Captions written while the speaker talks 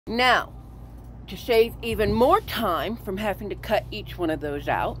Now, to save even more time from having to cut each one of those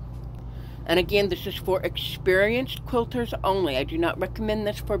out, and again, this is for experienced quilters only. I do not recommend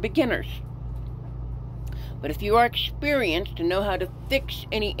this for beginners. But if you are experienced and know how to fix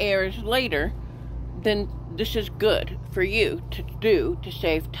any errors later, then this is good for you to do to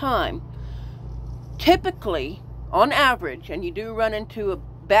save time. Typically, on average, and you do run into a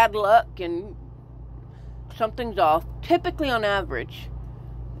bad luck and something's off, typically on average,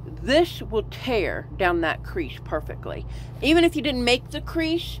 this will tear down that crease perfectly. Even if you didn't make the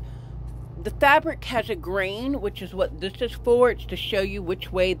crease, the fabric has a grain, which is what this is for. It's to show you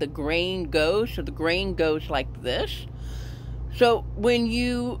which way the grain goes. So the grain goes like this. So when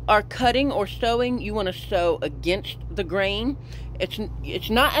you are cutting or sewing, you want to sew against the grain. It's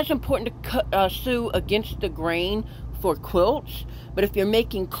not as important to sew against the grain for quilts, but if you're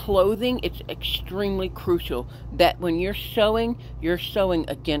making clothing, it's extremely crucial that when you're sewing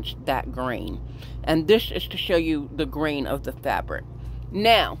against that grain. And this is to show you the grain of the fabric.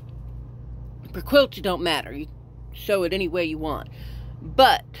 Now, for quilts, it don't matter. You sew it any way you want.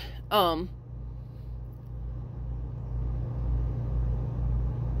 But,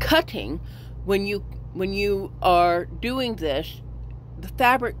 cutting, when you are doing this, the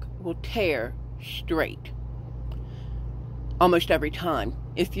fabric will tear straight. Almost every time.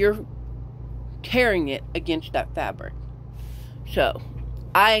 If you're tearing it against that fabric. So,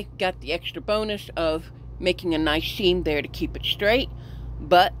 I got the extra bonus of making a nice seam there to keep it straight.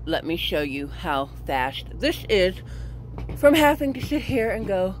 But let me show you how fast this is from having to sit here and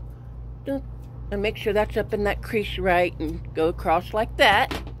go and make sure that's up in that crease right and go across like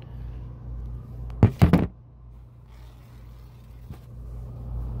that.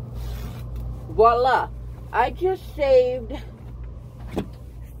 Voila! I just saved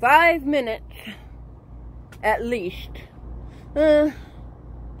 5 minutes at least. For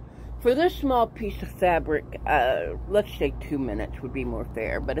this small piece of fabric, let's say 2 minutes would be more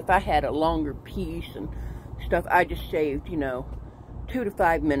fair. But if I had a longer piece and stuff, I just saved, 2 to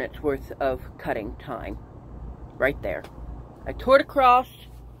 5 minutes worth of cutting time. Right there. I tore it across,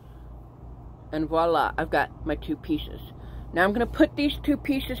 and voila, I've got my 2 pieces. Now I'm going to put these 2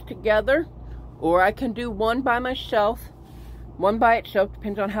 pieces together, or I can do one by myself. One by itself,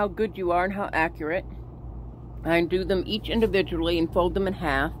 depends on how good you are and how accurate. I can do them each individually and fold them in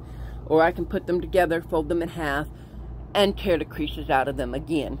half. Or I can put them together, fold them in half, and tear the creases out of them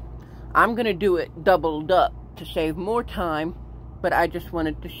again. I'm going to do it doubled up to save more time, but I just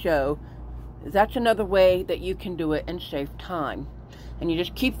wanted to show that's another way that you can do it and save time. And you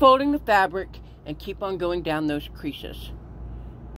just keep folding the fabric and keep on going down those creases.